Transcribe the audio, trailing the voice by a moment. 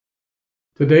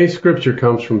Today's scripture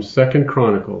comes from 2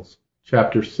 Chronicles,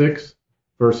 chapter 6,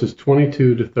 verses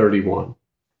 22 to 31.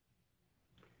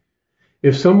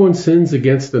 If someone sins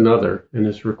against another and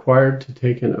is required to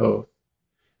take an oath,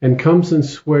 and comes and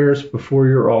swears before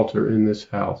your altar in this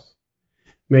house,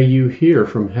 may you hear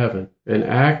from heaven and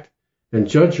act and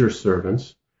judge your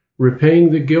servants,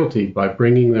 repaying the guilty by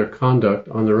bringing their conduct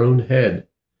on their own head,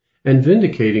 and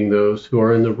vindicating those who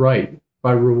are in the right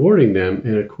by rewarding them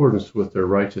in accordance with their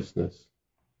righteousness.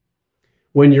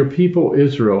 When your people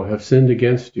Israel have sinned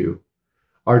against you,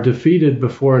 are defeated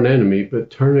before an enemy but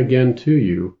turn again to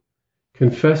you,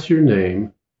 confess your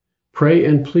name, pray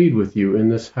and plead with you in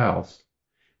this house,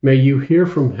 may you hear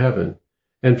from heaven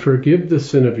and forgive the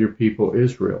sin of your people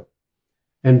Israel,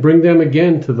 and bring them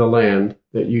again to the land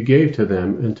that you gave to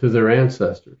them and to their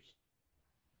ancestors.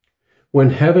 When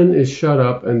heaven is shut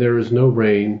up and there is no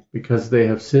rain because they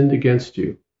have sinned against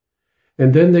you,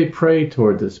 and then they pray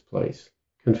toward this place,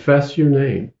 confess your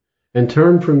name, and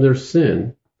turn from their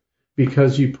sin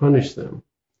because you punish them,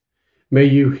 may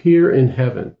you hear in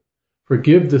heaven,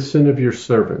 forgive the sin of your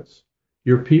servants,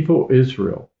 your people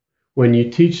Israel, when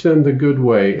you teach them the good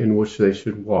way in which they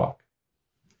should walk,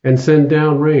 and send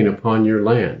down rain upon your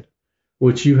land,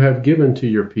 which you have given to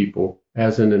your people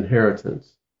as an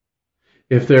inheritance.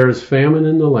 If there is famine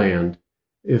in the land,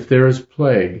 if there is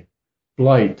plague,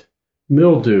 blight,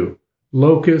 mildew,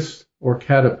 locust, or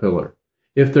caterpillar,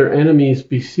 if their enemies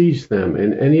besiege them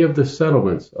in any of the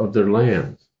settlements of their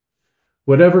lands,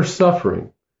 whatever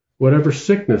suffering, whatever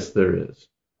sickness there is,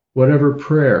 whatever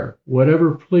prayer,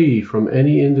 whatever plea from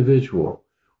any individual,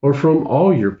 or from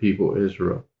all your people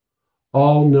Israel,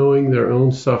 all knowing their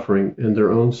own suffering and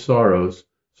their own sorrows,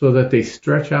 so that they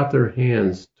stretch out their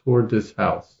hands toward this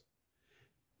house.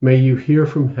 May you hear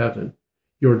from heaven,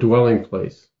 your dwelling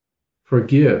place,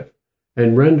 forgive,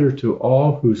 and render to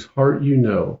all whose heart you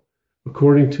know,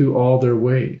 according to all their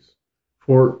ways,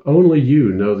 for only you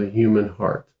know the human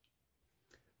heart.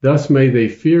 Thus may they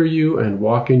fear you and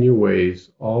walk in your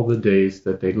ways all the days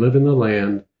that they live in the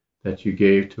land that you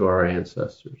gave to our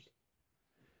ancestors.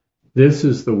 This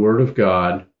is the word of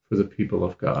God for the people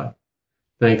of God.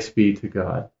 Thanks be to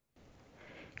God.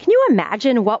 Can you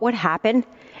imagine what would happen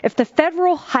if the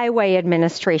Federal Highway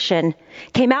Administration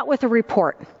came out with a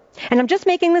report? And I'm just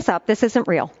making this up, this isn't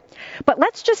real. But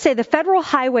let's just say the Federal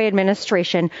Highway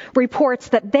Administration reports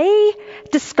that they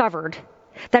discovered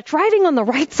that driving on the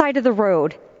right side of the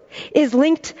road is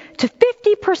linked to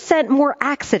 50% more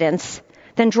accidents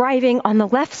than driving on the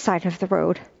left side of the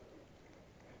road.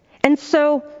 And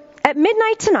so at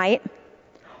midnight tonight,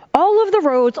 all of the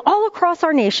roads all across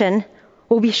our nation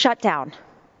will be shut down.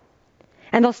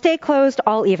 And they'll stay closed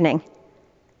all evening.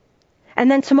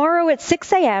 And then tomorrow at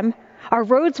 6 a.m., our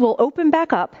roads will open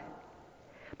back up,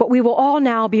 but we will all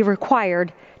now be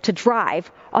required to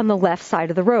drive on the left side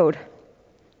of the road.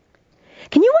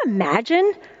 Can you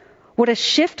imagine what a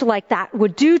shift like that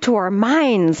would do to our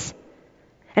minds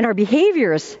and our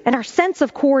behaviors and our sense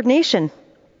of coordination?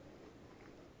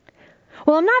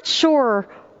 Well, I'm not sure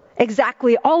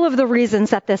exactly all of the reasons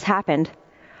that this happened,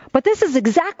 but this is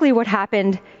exactly what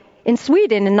happened in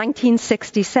Sweden in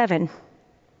 1967.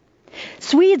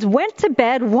 Swedes went to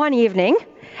bed one evening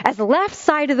as left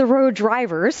side of the road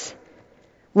drivers,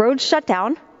 roads shut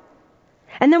down,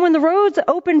 and then when the roads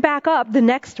opened back up the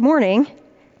next morning,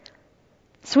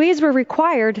 Swedes were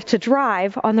required to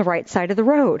drive on the right side of the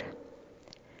road.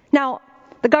 Now,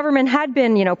 the government had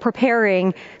been,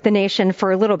 preparing the nation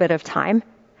for a little bit of time,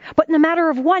 but in a matter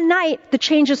of one night, the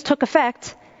changes took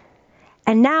effect,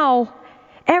 and now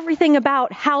everything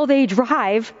about how they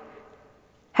drive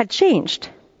had changed.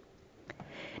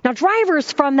 Now,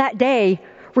 drivers from that day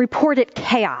reported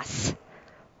chaos,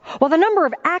 while the number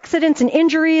of accidents and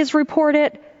injuries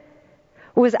reported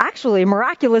was actually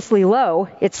miraculously low,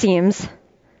 it seems.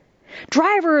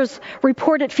 Drivers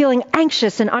reported feeling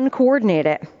anxious and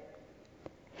uncoordinated.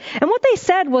 And what they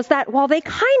said was that while they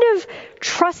kind of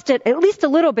trusted, at least a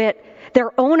little bit,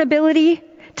 their own ability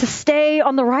to stay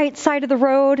on the right side of the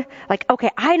road, like,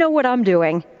 okay, I know what I'm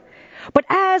doing. But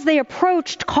as they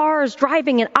approached cars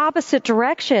driving in opposite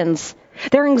directions,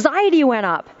 their anxiety went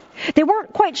up. They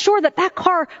weren't quite sure that that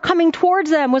car coming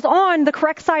towards them was on the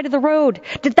correct side of the road.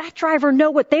 Did that driver know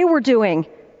what they were doing?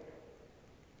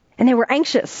 And they were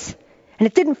anxious, and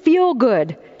it didn't feel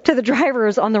good to the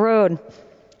drivers on the road.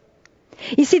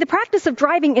 You see, the practice of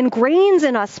driving ingrains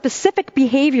in us specific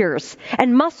behaviors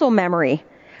and muscle memory.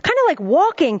 Kind of like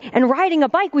walking and riding a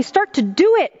bike. We start to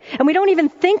do it, and we don't even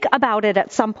think about it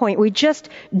at some point. We just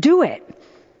do it.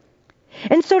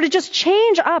 And so to just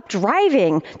change up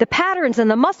driving, the patterns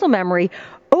and the muscle memory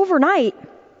overnight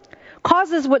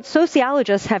causes what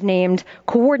sociologists have named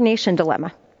coordination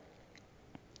dilemma.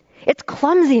 It's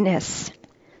clumsiness.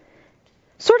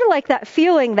 Sort of like that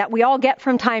feeling that we all get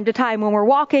from time to time when we're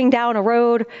walking down a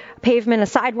road, a pavement, a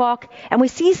sidewalk, and we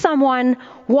see someone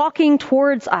walking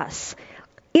towards us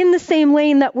in the same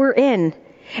lane that we're in.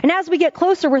 And as we get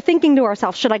closer, we're thinking to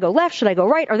ourselves, should I go left? Should I go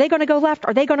right? Are they going to go left?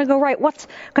 Are they going to go right? What's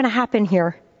going to happen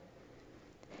here?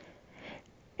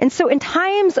 And so in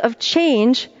times of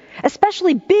change,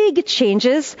 especially big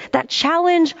changes that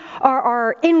challenge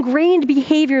our ingrained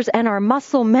behaviors and our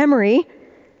muscle memory,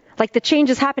 like the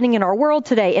changes happening in our world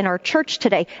today, in our church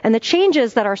today, and the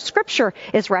changes that our scripture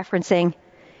is referencing,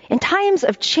 in times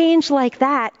of change like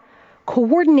that,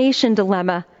 coordination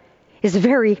dilemma is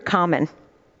very common.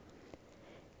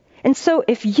 And so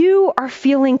if you are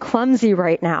feeling clumsy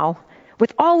right now,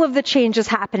 with all of the changes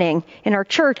happening in our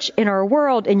church, in our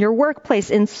world, in your workplace,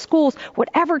 in schools,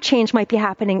 whatever change might be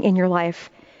happening in your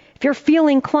life, if you're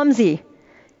feeling clumsy,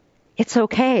 it's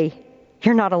okay.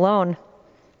 You're not alone.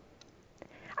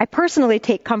 I personally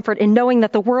take comfort in knowing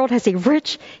that the world has a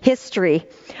rich history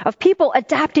of people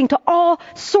adapting to all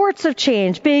sorts of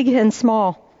change, big and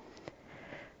small.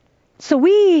 So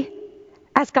we,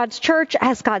 as God's church,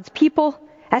 as God's people,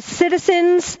 as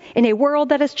citizens in a world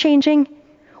that is changing,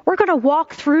 we're going to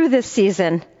walk through this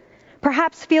season,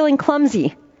 perhaps feeling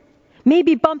clumsy,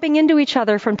 maybe bumping into each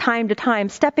other from time to time,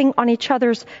 stepping on each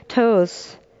other's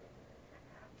toes.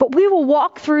 But we will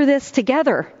walk through this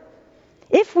together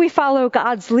if we follow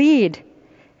God's lead.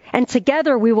 And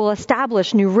together we will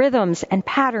establish new rhythms and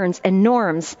patterns and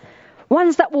norms,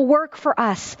 ones that will work for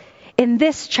us in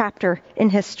this chapter in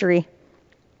history.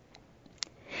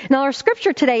 Now, our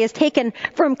scripture today is taken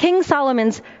from King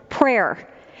Solomon's prayer.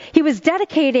 He was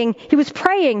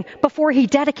praying before he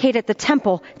dedicated the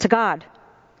temple to God.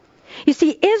 You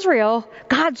see, Israel,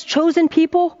 God's chosen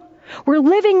people, were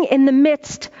living in the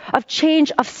midst of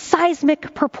change of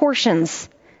seismic proportions.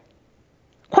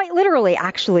 Quite literally,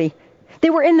 actually. They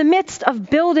were in the midst of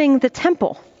building the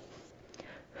temple.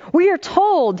 We are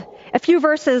told, a few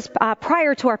verses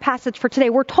prior to our passage for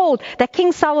today, we're told that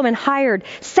King Solomon hired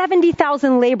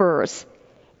 70,000 laborers,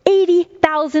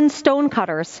 80,000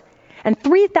 stonecutters, and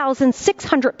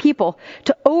 3,600 people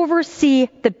to oversee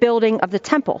the building of the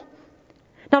temple.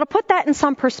 Now, to put that in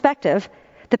some perspective,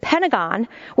 the Pentagon,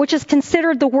 which is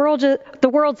considered the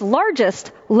world's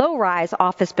largest low-rise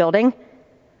office building,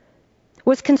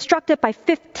 was constructed by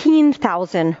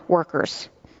 15,000 workers.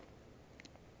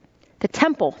 The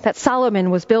temple that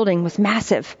Solomon was building was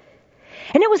massive.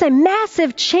 And it was a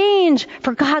massive change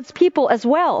for God's people as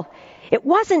well. It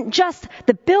wasn't just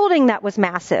the building that was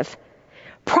massive.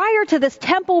 Prior to this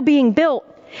temple being built,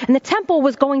 and the temple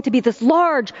was going to be this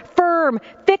large, firm,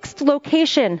 fixed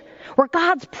location where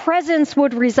God's presence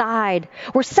would reside,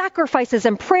 where sacrifices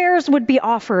and prayers would be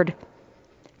offered.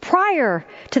 Prior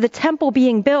to the temple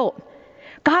being built,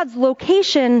 God's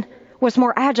location was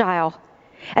more agile,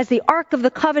 as the Ark of the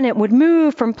Covenant would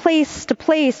move from place to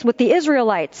place with the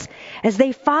Israelites as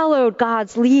they followed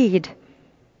God's lead.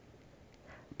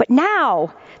 But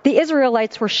now, the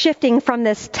Israelites were shifting from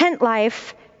this tent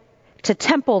life to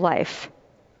temple life.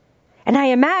 And I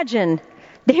imagine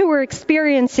they were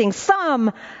experiencing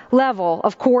some level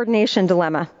of coordination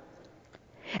dilemma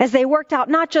as they worked out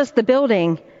not just the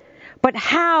building, but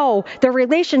how their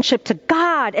relationship to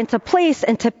God and to place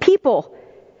and to people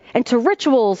and to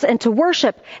rituals and to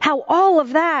worship, how all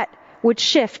of that would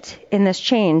shift in this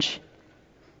change.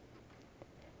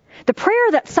 The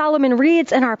prayer that Solomon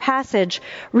reads in our passage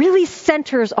really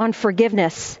centers on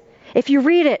forgiveness. If you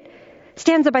read it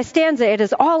stanza by stanza, it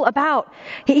is all about,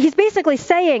 he's basically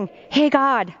saying, hey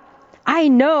God, I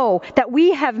know that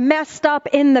we have messed up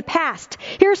in the past.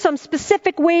 Here's some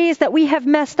specific ways that we have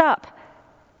messed up.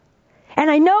 And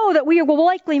I know that we will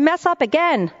likely mess up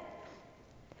again.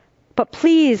 But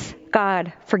please,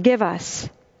 God, forgive us.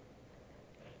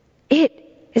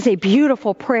 It is a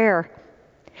beautiful prayer.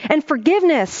 And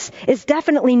forgiveness is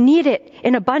definitely needed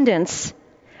in abundance,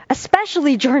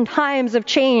 especially during times of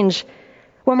change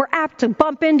when we're apt to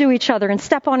bump into each other and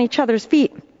step on each other's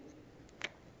feet.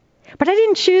 But I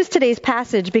didn't choose today's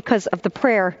passage because of the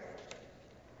prayer.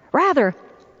 Rather,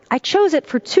 I chose it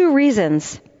for two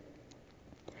reasons.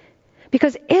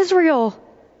 Because Israel,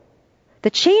 the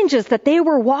changes that they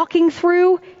were walking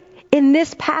through in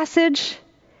this passage,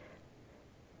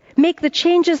 make the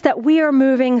changes that we are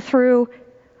moving through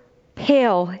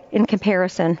pale in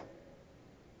comparison.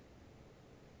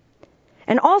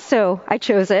 And also, I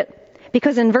chose it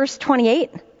because in verse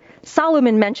 28,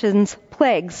 Solomon mentions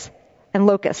plagues and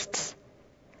locusts.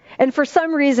 And for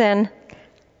some reason,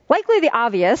 likely the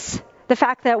obvious, the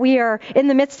fact that we are in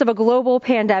the midst of a global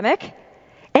pandemic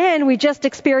and we just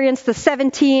experienced the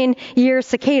 17-year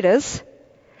cicadas,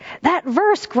 that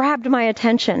verse grabbed my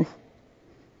attention.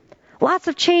 Lots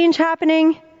of change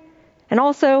happening, and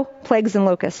also plagues and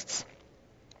locusts.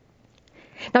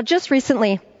 Now, just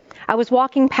recently, I was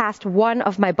walking past one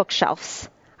of my bookshelves.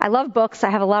 I love books. I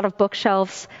have a lot of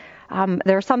bookshelves.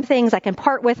 There are some things I can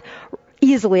part with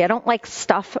easily. I don't like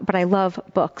stuff, but I love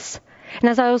books. And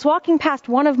as I was walking past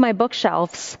one of my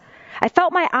bookshelves, I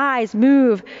felt my eyes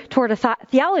move toward a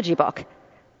theology book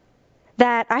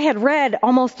that I had read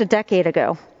almost a decade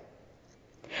ago.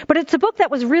 But it's a book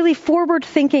that was really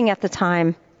forward-thinking at the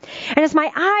time. And as my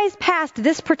eyes passed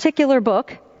this particular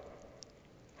book,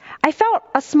 I felt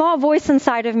a small voice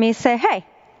inside of me say, "Hey,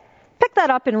 pick that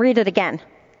up and read it again."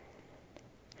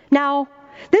 Now,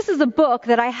 this is a book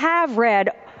that I have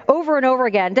read over and over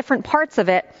again, different parts of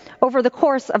it, over the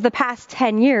course of the past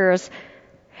 10 years.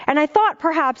 And I thought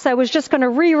perhaps I was just going to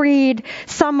reread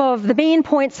some of the main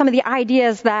points, some of the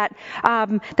ideas that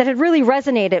had really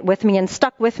resonated with me and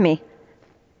stuck with me.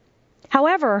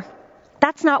 However,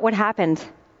 that's not what happened.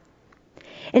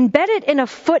 Embedded in a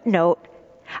footnote,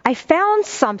 I found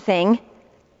something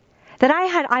that I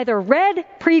had either read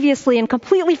previously and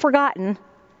completely forgotten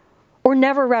or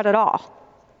never read at all.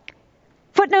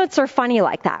 Footnotes are funny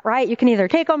like that, right? You can either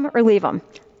take them or leave them.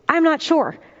 I'm not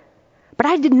sure. But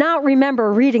I did not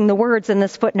remember reading the words in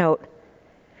this footnote.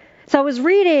 So I was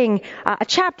reading a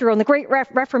chapter on the Great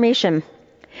Reformation.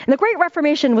 And the Great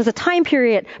Reformation was a time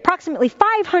period approximately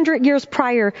 500 years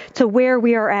prior to where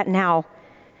we are at now.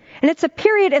 And it's a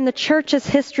period in the church's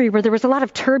history where there was a lot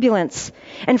of turbulence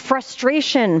and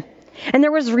frustration. And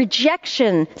there was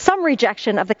some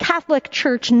rejection of the Catholic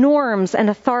Church norms and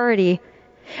authority.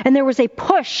 And there was a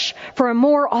push for a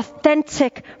more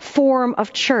authentic form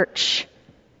of church.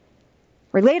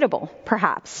 Relatable,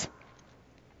 perhaps.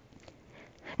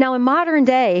 Now, in modern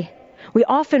day, we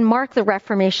often mark the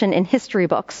Reformation in history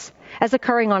books as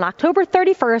occurring on October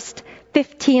 31st,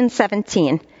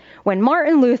 1517, when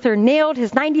Martin Luther nailed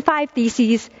his 95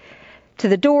 Theses to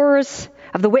the doors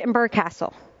of the Wittenberg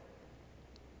Castle.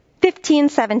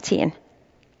 1517.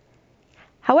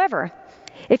 However,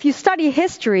 if you study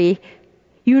history,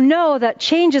 you know that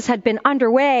changes had been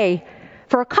underway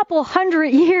for a couple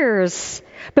hundred years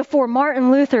before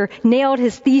Martin Luther nailed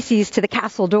his theses to the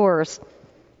castle doors.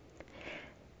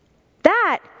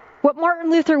 What Martin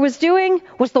Luther was doing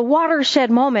was the watershed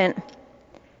moment.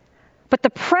 But the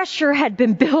pressure had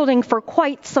been building for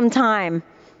quite some time,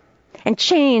 and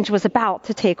change was about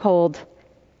to take hold.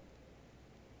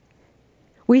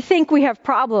 We think we have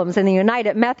problems in the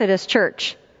United Methodist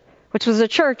Church, which was a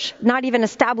church not even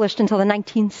established until the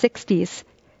 1960s.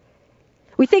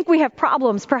 We think we have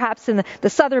problems perhaps in the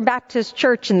Southern Baptist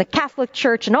Church and the Catholic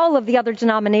Church and all of the other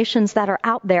denominations that are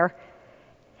out there.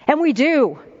 And we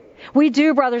do. We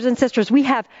do, brothers and sisters. We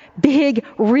have big,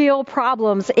 real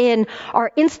problems in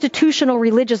our institutional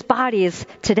religious bodies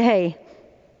today.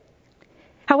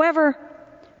 However,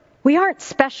 we aren't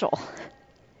special.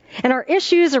 And our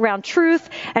issues around truth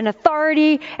and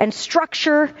authority and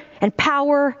structure and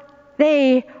power,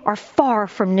 they are far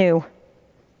from new.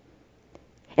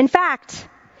 In fact,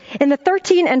 in the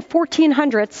 13 and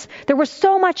 1400s, there was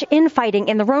so much infighting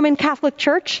in the Roman Catholic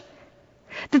Church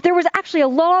that there was actually a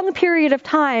long period of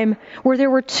time where there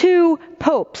were 2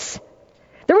 popes.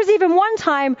 There was even one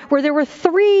time where there were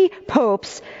 3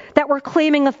 popes that were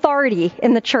claiming authority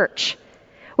in the church,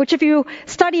 which if you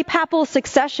study papal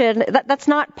succession, that's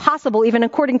not possible even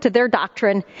according to their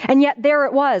doctrine. And yet there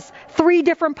it was, 3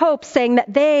 different popes saying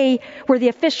that they were the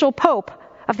official pope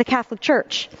of the Catholic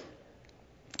Church.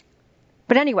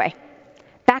 But anyway,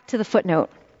 back to the footnote.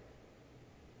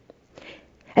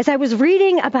 As I was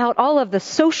reading about all of the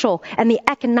social and the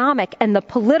economic and the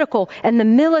political and the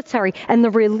military and the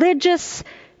religious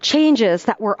changes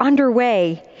that were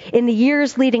underway in the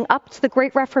years leading up to the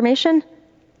Great Reformation,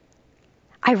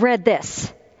 I read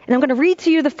this. And I'm going to read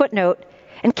to you the footnote.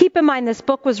 And keep in mind this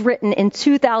book was written in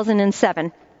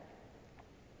 2007.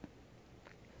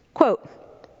 Quote,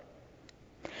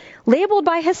 labeled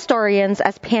by historians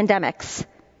as pandemics,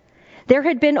 there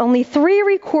had been only 3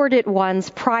 recorded ones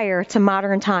prior to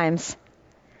modern times.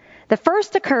 The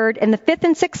first occurred in the 5th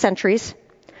and 6th centuries,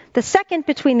 the second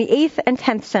between the 8th and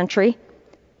 10th century,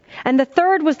 and the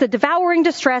third was the devouring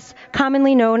distress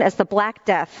commonly known as the Black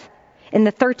Death in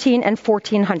the 13 and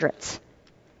 1400s.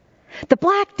 The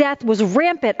Black Death was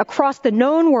rampant across the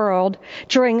known world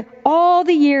during all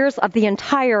the years of the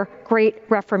entire Great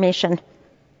Reformation.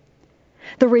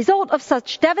 The result of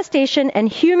such devastation and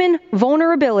human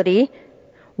vulnerability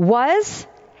was,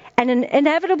 and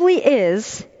inevitably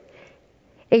is,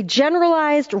 a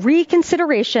generalized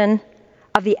reconsideration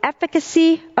of the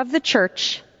efficacy of the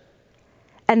church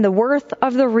and the worth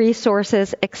of the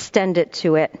resources extended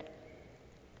to it.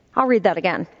 I'll read that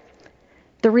again.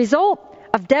 The result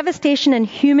of devastation and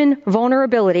human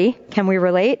vulnerability, can we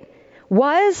relate,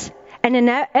 was and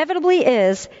inevitably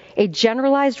is a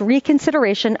generalized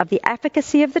reconsideration of the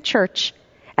efficacy of the church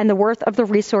and the worth of the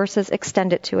resources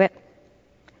extended to it.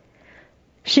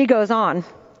 She goes on.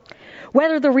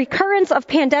 Whether the recurrence of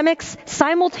pandemics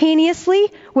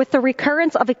simultaneously with the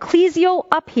recurrence of ecclesial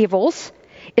upheavals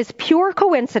is pure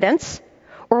coincidence,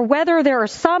 or whether there are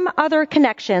some other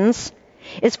connections,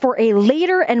 is for a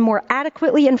later and more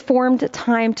adequately informed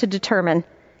time to determine.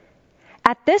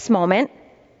 At this moment,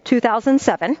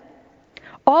 2007,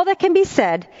 all that can be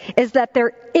said is that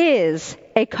there is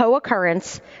a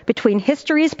co-occurrence between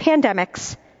history's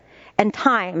pandemics and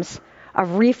times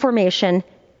of reformation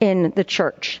in the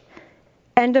church.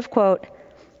 End of quote.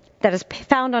 That is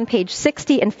found on page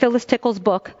 60 in Phyllis Tickle's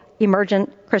book,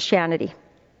 Emergent Christianity.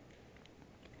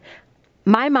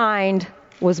 My mind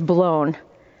was blown.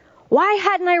 Why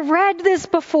hadn't I read this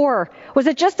before? Was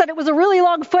it just that it was a really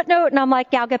long footnote and I'm like,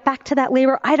 yeah, I'll get back to that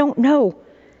later? I don't know.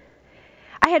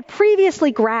 I had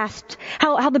previously grasped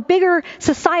how the bigger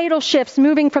societal shifts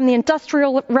moving from the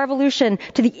Industrial Revolution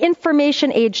to the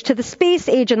information age to the space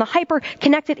age and the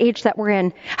hyper-connected age that we're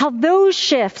in, how those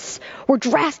shifts were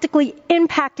drastically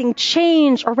impacting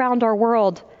change around our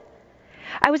world.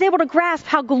 I was able to grasp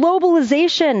how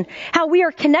globalization, how we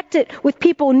are connected with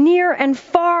people near and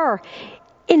far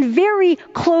in very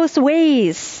close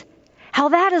ways, how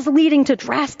that is leading to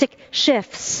drastic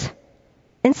shifts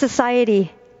in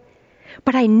society.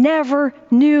 But I never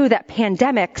knew that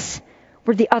pandemics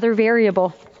were the other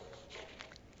variable.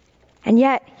 And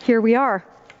yet, here we are.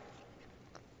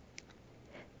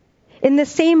 In the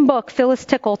same book, Phyllis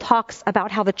Tickle talks about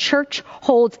how the church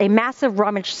holds a massive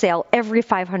rummage sale every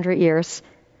 500 years.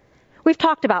 We've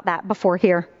talked about that before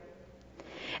here.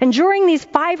 And during these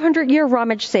 500-year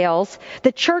rummage sales,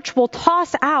 the church will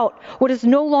toss out what is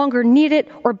no longer needed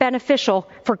or beneficial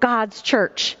for God's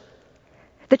church.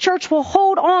 The church will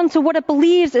hold on to what it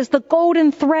believes is the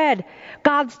golden thread,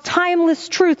 God's timeless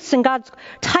truths and God's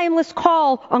timeless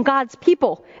call on God's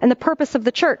people and the purpose of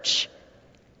the church.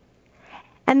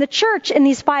 And the church in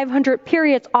these 500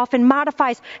 periods often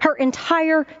modifies her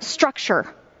entire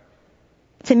structure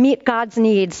to meet God's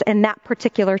needs in that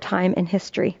particular time in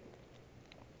history.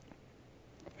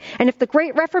 And if the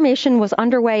Great Reformation was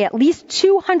underway at least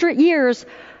 200 years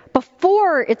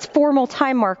before its formal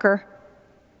time marker,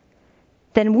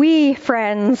 then we,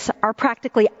 friends, are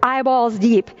practically eyeballs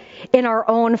deep in our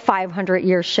own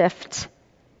 500-year shift.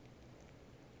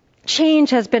 Change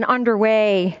has been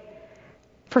underway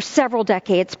for several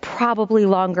decades, probably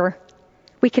longer.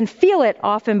 We can feel it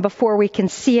often before we can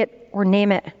see it or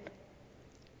name it.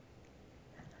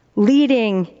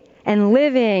 Leading and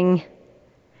living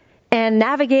and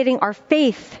navigating our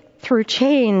faith through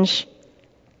change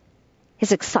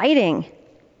is exciting,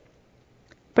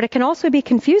 but it can also be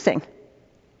confusing.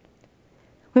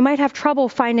 We might have trouble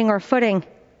finding our footing.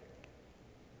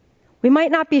 We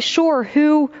might not be sure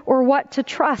who or what to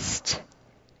trust.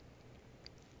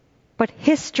 But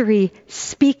history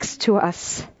speaks to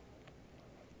us,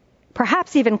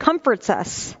 perhaps even comforts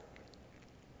us.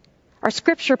 Our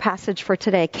scripture passage for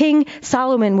today, King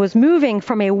Solomon was moving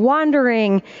from a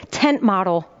wandering tent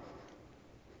model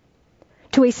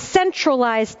to a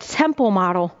centralized temple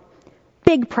model,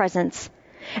 big presence.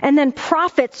 And then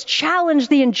prophets challenged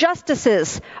the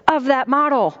injustices of that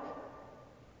model.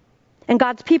 And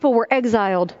God's people were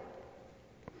exiled.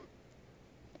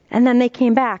 And then they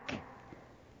came back.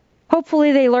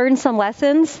 Hopefully they learned some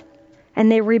lessons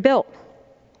and they rebuilt.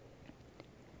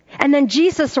 And then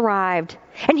Jesus arrived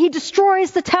and he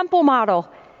destroys the temple model.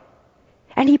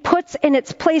 And he puts in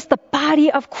its place the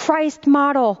body of Christ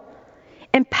model,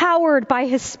 empowered by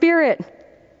his Spirit.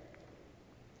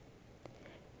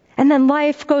 And then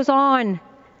life goes on,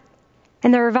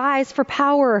 and there are vies for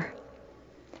power,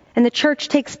 and the church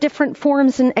takes different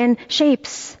forms and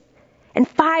shapes. And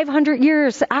 500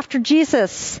 years after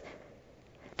Jesus,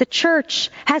 the church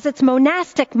has its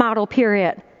monastic model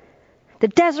period. The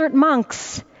desert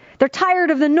monks, they're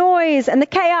tired of the noise and the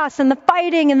chaos and the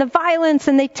fighting and the violence,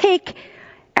 and they take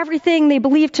everything they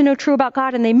believe to know true about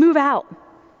God and they move out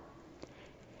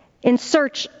in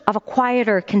search of a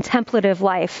quieter, contemplative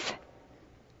life.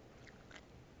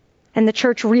 And the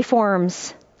church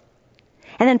reforms.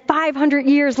 And then 500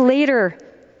 years later,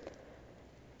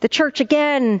 the church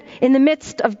again, in the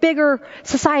midst of bigger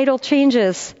societal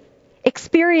changes,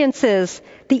 experiences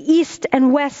the East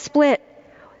and West split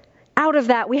Out of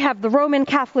that, we have the Roman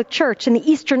Catholic Church and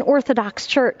the Eastern Orthodox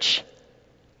Church.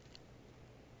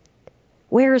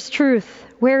 Where is truth?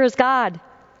 Where is God?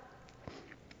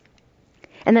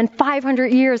 And then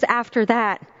 500 years after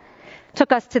that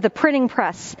took us to the printing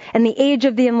press and the age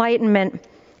of the Enlightenment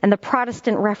and the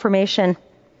Protestant Reformation.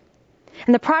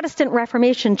 And the Protestant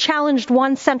Reformation challenged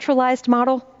one centralized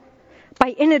model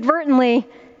by inadvertently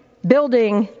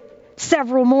building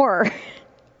several more.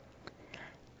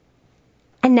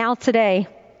 And now today,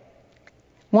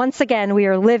 once again, we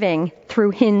are living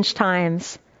through hinge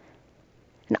times.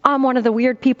 And I'm one of the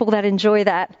weird people that enjoy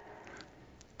that.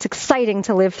 It's exciting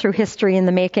to live through history in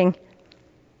the making.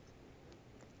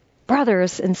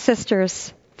 Brothers and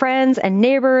sisters, friends and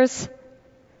neighbors,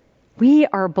 we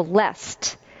are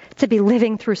blessed to be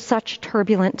living through such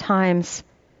turbulent times.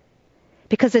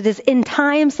 Because it is in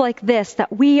times like this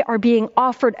that we are being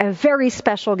offered a very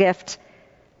special gift.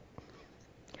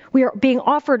 We are being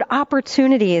offered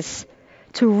opportunities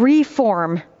to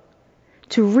reform,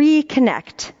 to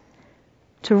reconnect,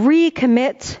 to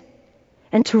recommit,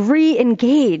 and to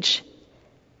re-engage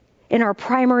in our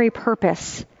primary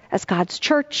purpose as God's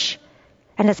church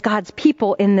and as God's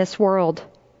people in this world.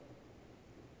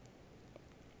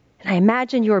 And I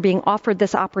imagine you are being offered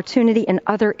this opportunity in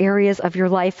other areas of your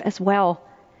life as well.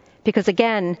 Because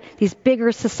again, these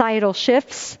bigger societal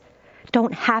shifts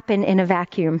don't happen in a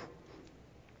vacuum.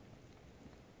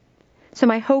 So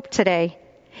my hope today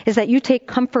is that you take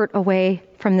comfort away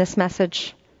from this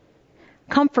message.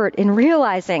 Comfort in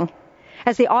realizing,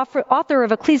 as the author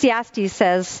of Ecclesiastes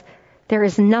says, there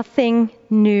is nothing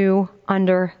new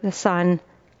under the sun.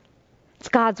 It's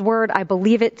God's word. I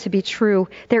believe it to be true.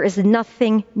 There is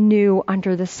nothing new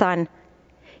under the sun.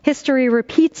 History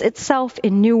repeats itself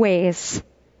in new ways,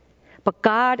 but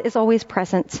God is always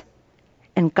present,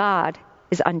 and God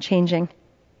is unchanging.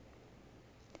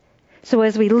 So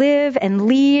as we live and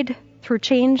lead through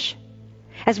change,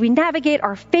 as we navigate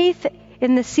our faith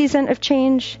in this season of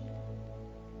change,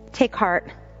 take heart,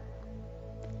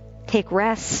 take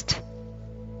rest,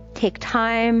 take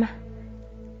time,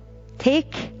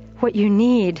 take what you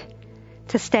need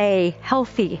to stay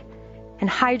healthy and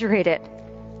hydrated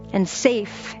and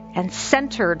safe and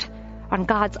centered on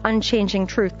God's unchanging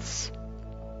truths.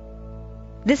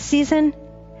 This season,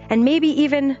 and maybe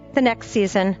even the next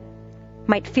season,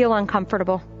 might feel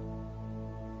uncomfortable.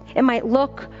 It might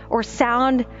look or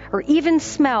sound or even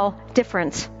smell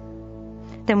different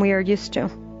than we are used to.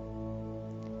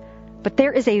 But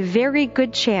there is a very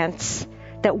good chance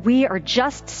that we are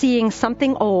just seeing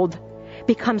something old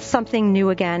become something new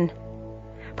again.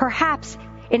 Perhaps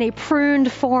in a pruned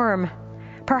form.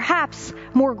 Perhaps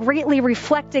more greatly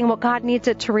reflecting what God needs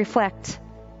it to reflect.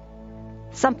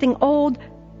 Something old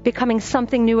becoming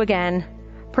something new again.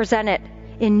 Present it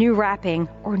in new wrapping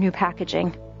or new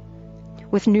packaging,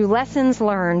 with new lessons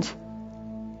learned,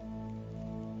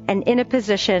 and in a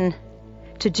position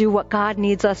to do what God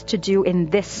needs us to do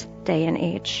in this day and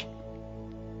age.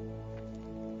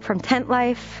 From tent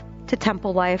life to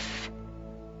temple life,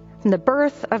 from the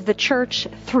birth of the church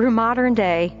through modern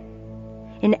day,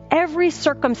 in every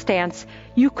circumstance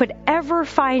you could ever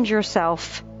find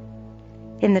yourself,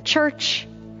 in the church,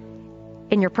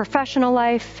 in your professional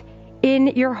life, in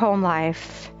your home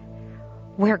life,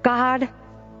 where God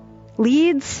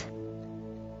leads,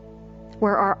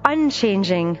 where our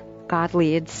unchanging God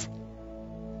leads,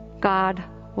 God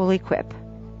will equip.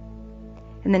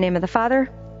 In the name of the Father,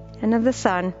 and of the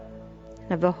Son,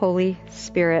 and of the Holy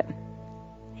Spirit.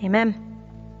 Amen.